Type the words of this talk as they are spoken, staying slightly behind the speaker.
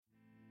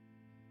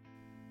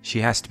She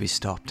has to be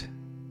stopped.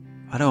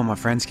 I don't want my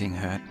friends getting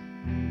hurt.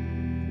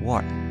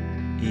 What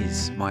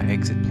is my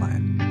exit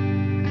plan?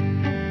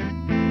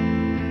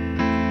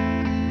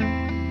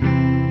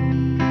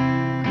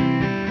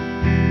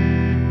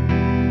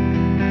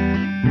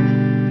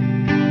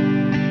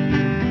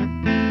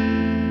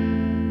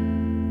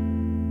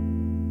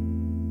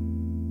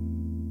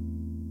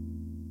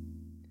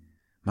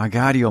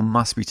 Margardiel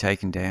must be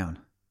taken down.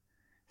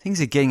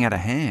 Things are getting out of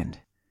hand.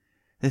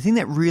 The thing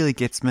that really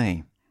gets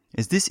me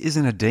is this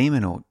isn't a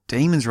demon or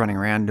demons running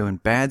around doing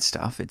bad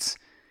stuff. It's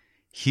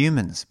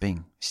humans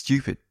being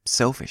stupid,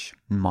 selfish,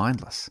 and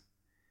mindless.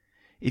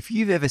 If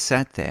you've ever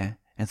sat there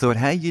and thought,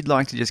 hey, you'd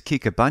like to just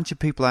kick a bunch of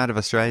people out of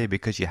Australia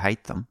because you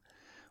hate them,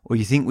 or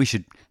you think we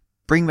should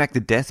bring back the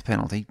death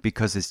penalty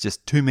because there's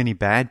just too many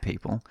bad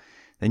people,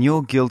 then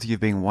you're guilty of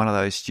being one of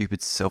those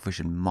stupid, selfish,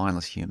 and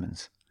mindless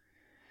humans.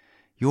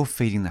 You're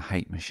feeding the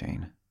hate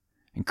machine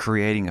and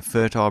creating a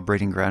fertile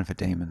breeding ground for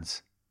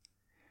demons.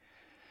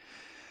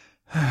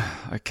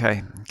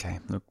 Okay,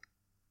 look,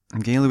 I'm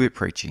getting a little bit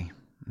preachy.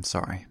 I'm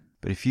sorry.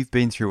 But if you've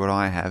been through what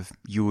I have,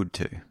 you would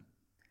too.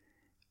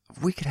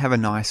 We could have a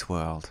nice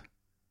world.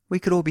 We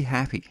could all be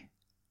happy.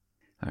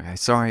 Okay,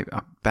 sorry,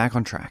 back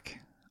on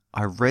track.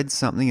 I read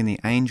something in the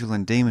Angel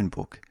and Demon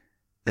book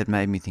that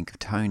made me think of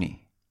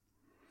Tony.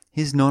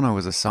 His nonna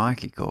was a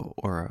psychic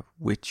or a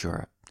witch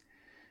or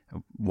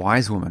a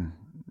wise woman,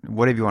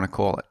 whatever you want to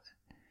call it.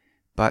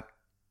 But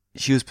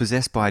she was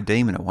possessed by a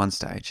demon at one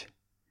stage.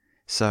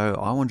 So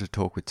I wanted to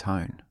talk with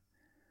Tone.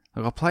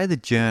 Look, I'll play the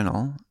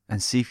journal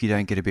and see if you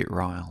don't get a bit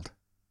riled.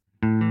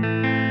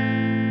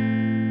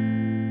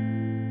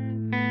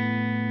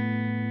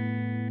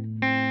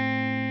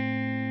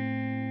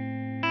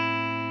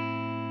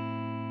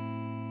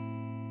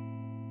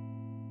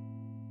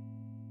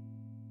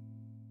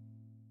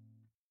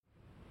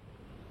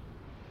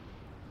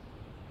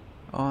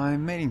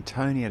 I'm meeting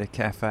Tony at a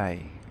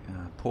cafe,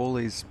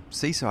 Paulie's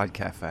Seaside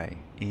Cafe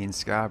in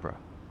Scarborough.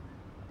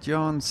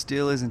 John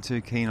still isn't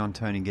too keen on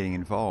Tony getting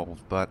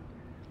involved, but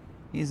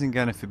he isn't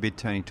going to forbid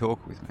Tony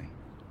talk with me.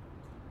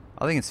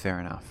 I think it's fair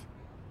enough.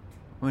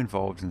 We're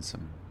involved in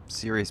some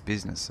serious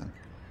business, and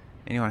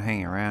anyone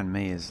hanging around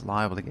me is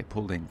liable to get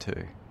pulled in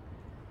too.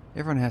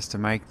 Everyone has to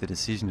make the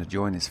decision to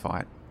join this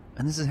fight,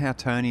 and this is how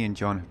Tony and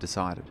John have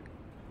decided.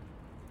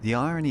 The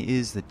irony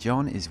is that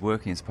John is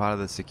working as part of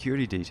the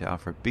security detail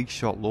for a big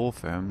shot law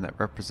firm that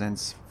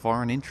represents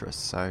foreign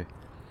interests, so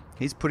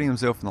he's putting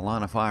himself in the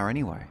line of fire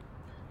anyway.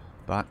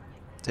 But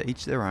to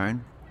each their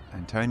own,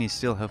 and Tony's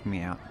still helping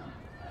me out.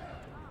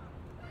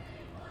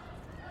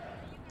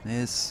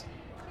 There's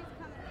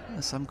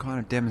some kind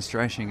of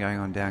demonstration going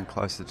on down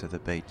closer to the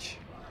beach.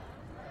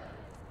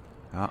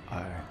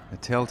 Uh-oh, the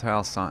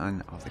telltale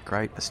sign of the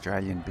great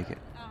Australian bigot.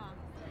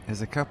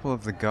 There's a couple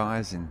of the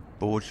guys in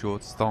board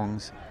shorts,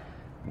 thongs,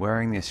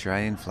 wearing the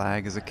Australian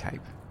flag as a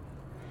cape.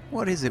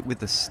 What is it with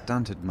the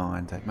stunted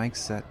mind that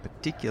makes that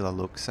particular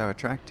look so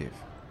attractive?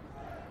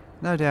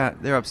 No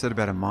doubt they're upset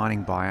about a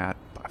mining buyout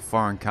by a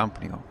foreign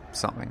company or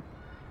something.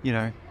 You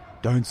know,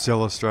 don't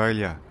sell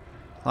Australia.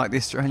 Like the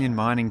Australian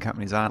mining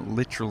companies aren't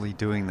literally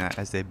doing that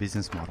as their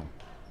business model.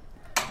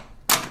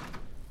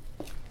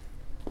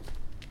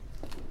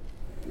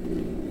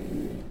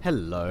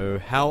 Hello,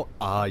 how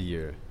are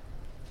you?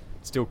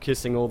 Still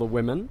kissing all the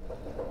women?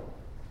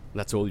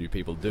 That's all you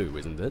people do,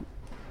 isn't it?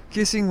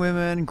 Kissing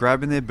women,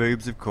 grabbing their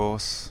boobs, of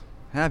course.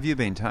 How have you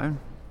been, Tone?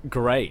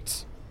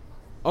 Great.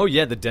 Oh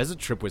yeah, the desert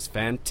trip was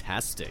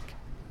fantastic.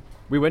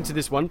 We went to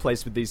this one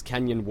place with these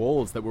canyon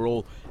walls that were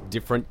all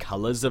different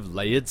colours of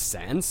layered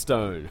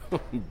sandstone.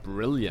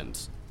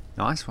 Brilliant.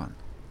 Nice one.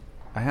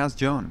 How's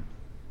John?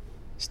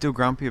 Still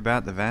grumpy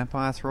about the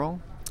vampire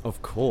thrall?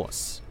 Of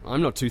course.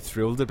 I'm not too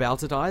thrilled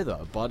about it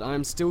either, but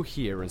I'm still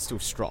here and still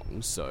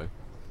strong, so...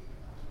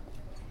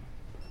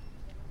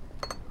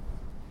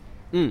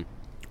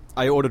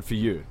 I ordered for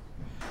you.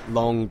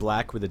 Long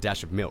black with a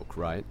dash of milk,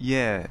 right?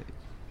 Yeah,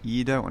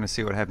 you don't want to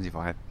see what happens if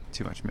I have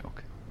too much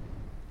milk.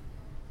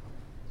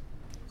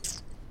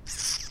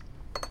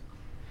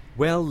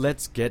 Well,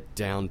 let's get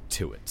down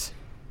to it.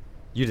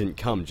 You didn't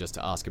come just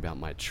to ask about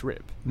my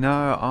trip.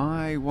 No,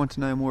 I want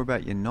to know more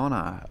about your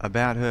nonna,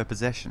 about her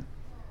possession.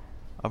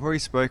 I've already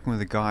spoken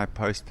with a guy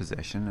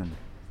post-possession and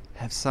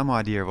have some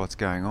idea of what's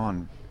going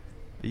on.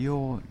 But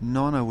your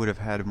nonna would have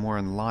had a more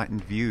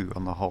enlightened view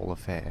on the whole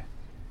affair.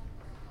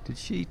 Did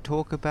she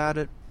talk about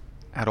it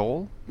at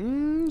all?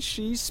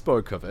 She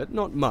spoke of it,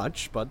 not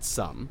much, but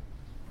some.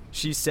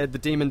 She said the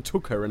demon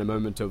took her in a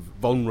moment of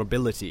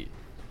vulnerability.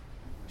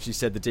 She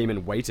said the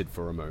demon waited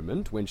for a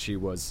moment when she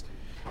was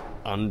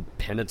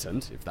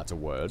unpenitent, if that's a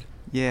word.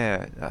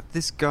 Yeah,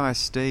 this guy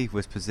Steve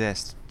was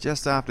possessed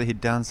just after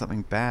he'd done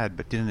something bad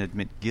but didn't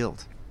admit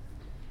guilt.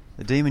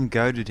 The demon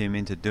goaded him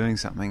into doing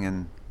something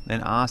and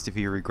then asked if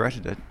he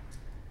regretted it.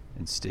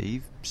 And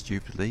Steve,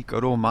 stupidly,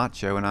 got all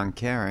macho and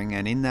uncaring,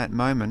 and in that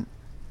moment,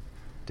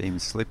 demon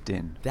slipped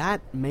in.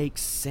 That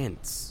makes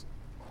sense.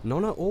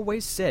 Nonna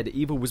always said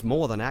evil was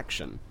more than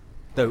action.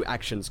 Though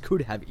actions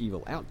could have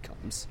evil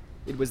outcomes,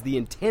 it was the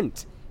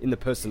intent in the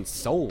person's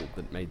soul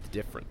that made the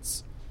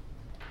difference.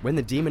 When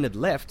the demon had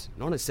left,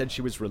 Nonna said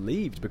she was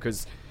relieved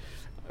because,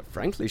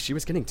 frankly, she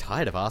was getting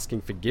tired of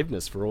asking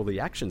forgiveness for all the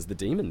actions the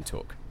demon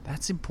took.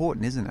 That's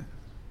important, isn't it?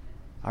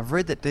 I've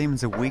read that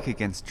demons are weak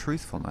against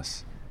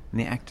truthfulness and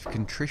the act of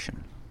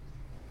contrition.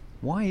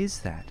 Why is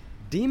that?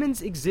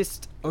 Demons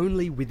exist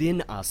only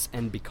within us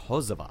and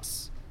because of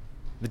us.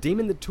 The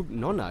demon that took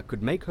Nonna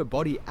could make her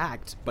body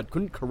act, but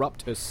couldn't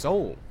corrupt her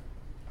soul.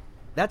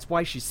 That's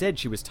why she said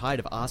she was tired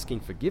of asking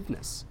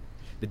forgiveness.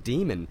 The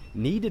demon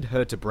needed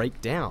her to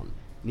break down,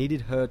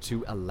 needed her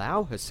to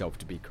allow herself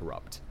to be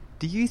corrupt.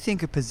 Do you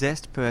think a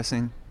possessed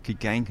person could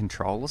gain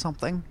control or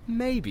something?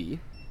 Maybe.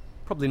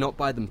 Probably not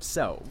by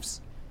themselves.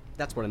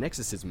 That's what an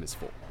exorcism is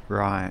for.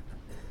 Right.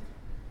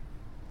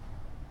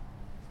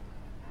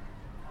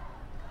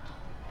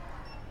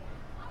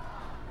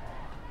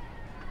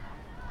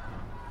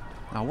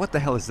 Oh, what the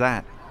hell is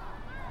that?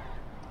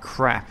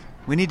 Crap.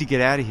 We need to get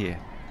out of here.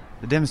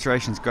 The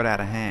demonstration's got out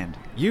of hand.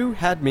 You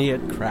had me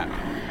at crap.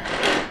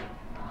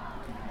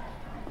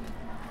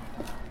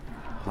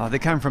 Oh, they're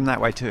coming from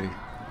that way too.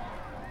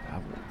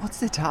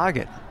 What's their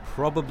target?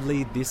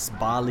 Probably this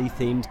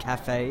Bali-themed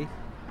cafe,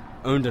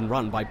 owned and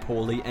run by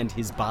Paulie and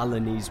his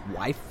Balinese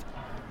wife.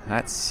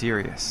 That's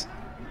serious.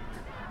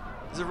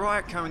 There's a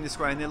riot coming this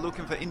way and they're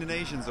looking for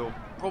Indonesians or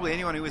probably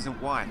anyone who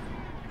isn't white.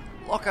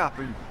 Lock up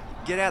and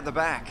get out the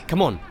back.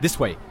 Come on, this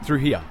way, through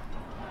here.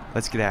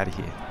 Let's get out of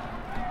here.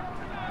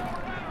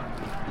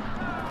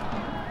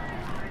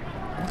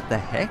 What the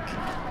heck?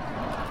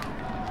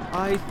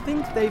 I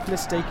think they've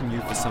mistaken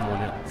you for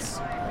someone else.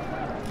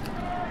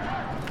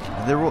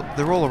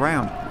 They're all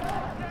around.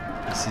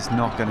 This is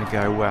not going to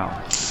go well.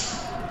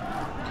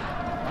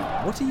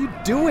 What are you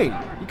doing?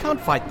 You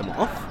can't fight them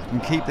off.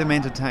 And keep them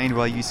entertained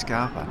while you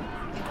scarper.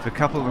 If a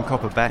couple of them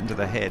cop a bat into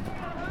the head,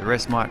 the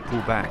rest might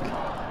pull back.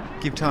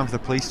 Give time for the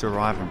police to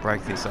arrive and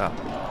break this up.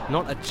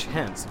 Not a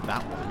chance of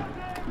that one.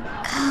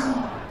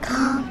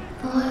 Come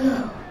for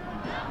you.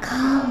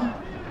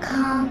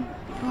 Come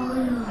for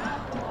you.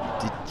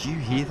 Did you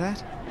hear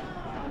that?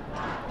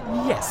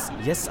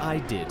 Yes, I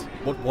did.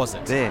 What was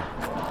it? There.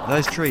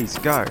 Those trees.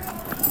 Go.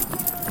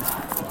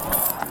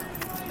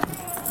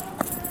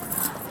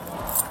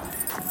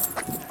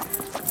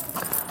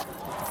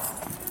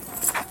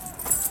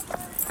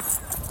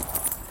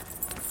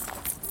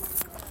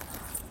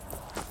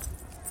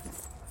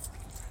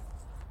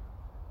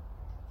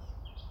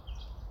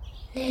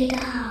 Lay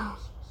down.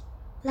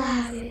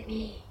 Lie with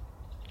me.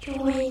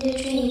 Join the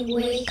dream.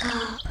 Wake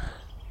up.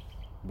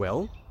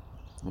 Well?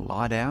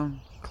 Lie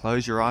down,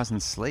 close your eyes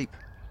and sleep.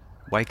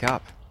 Wake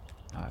up.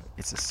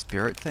 It's a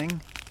spirit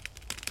thing?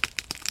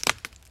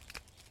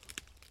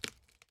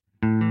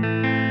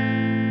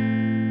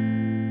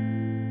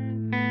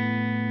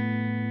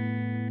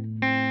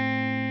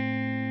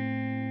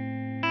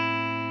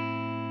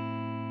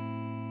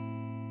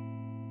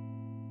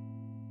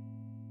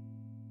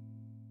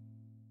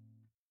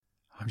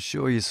 I'm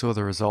sure you saw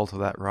the result of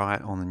that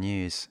riot on the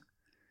news.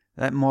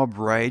 That mob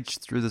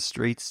raged through the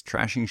streets,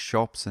 trashing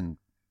shops and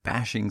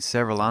bashing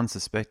several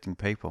unsuspecting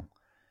people.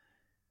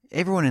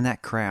 Everyone in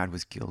that crowd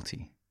was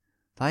guilty.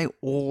 They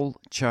all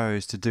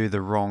chose to do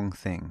the wrong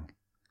thing.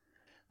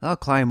 They'll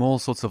claim all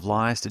sorts of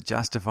lies to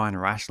justify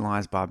and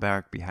rationalize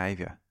barbaric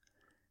behavior.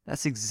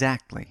 That's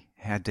exactly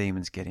how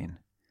demons get in.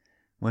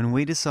 When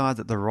we decide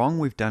that the wrong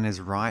we've done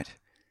is right,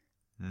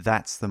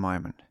 that's the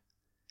moment.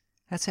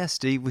 That's how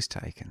Steve was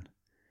taken.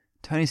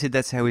 Tony said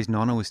that's how his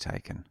nonna was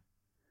taken.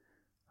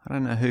 I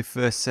don't know who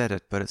first said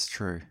it, but it's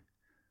true.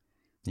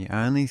 The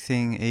only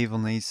thing evil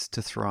needs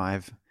to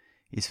thrive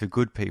is for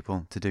good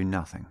people to do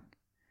nothing.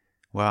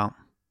 Well,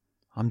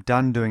 I'm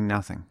done doing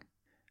nothing.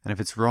 And if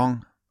it's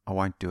wrong, I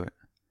won't do it.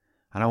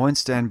 And I won't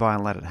stand by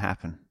and let it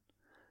happen.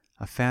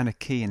 I found a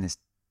key in this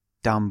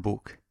dumb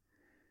book.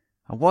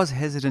 I was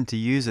hesitant to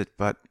use it,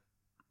 but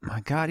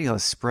Margardiel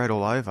is spread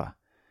all over.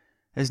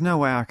 There's no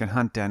way I can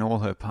hunt down all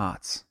her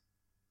parts.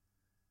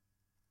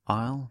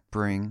 I'll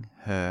bring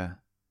her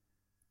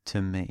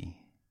to me.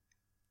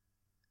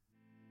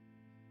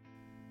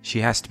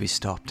 She has to be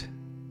stopped.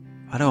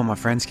 I don't want my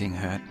friends getting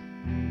hurt.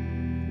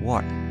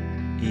 What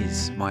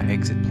is my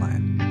exit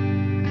plan?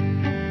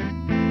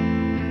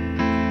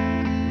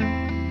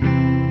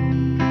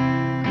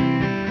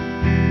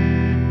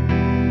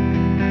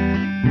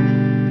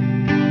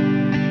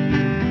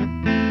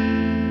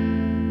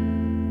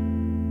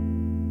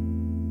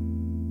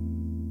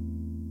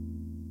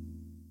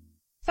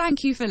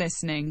 Thank you for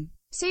listening.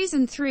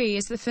 Season 3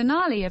 is the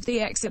finale of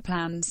the Exit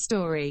Plan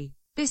story.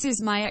 This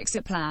is My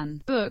Exit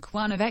Plan. Book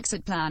 1 of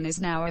Exit Plan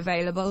is now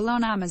available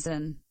on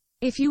Amazon.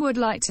 If you would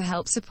like to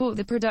help support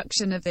the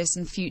production of this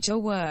and future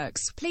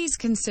works, please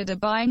consider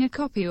buying a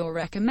copy or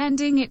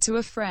recommending it to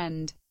a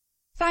friend.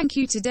 Thank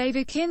you to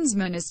David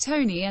Kinsman as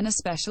Tony and a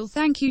special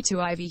thank you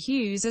to Ivy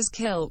Hughes as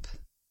Kilp.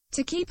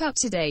 To keep up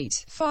to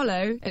date,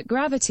 follow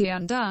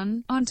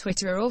 @GravityUndone on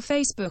Twitter or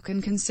Facebook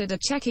and consider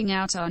checking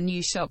out our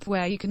new shop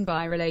where you can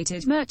buy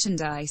related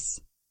merchandise.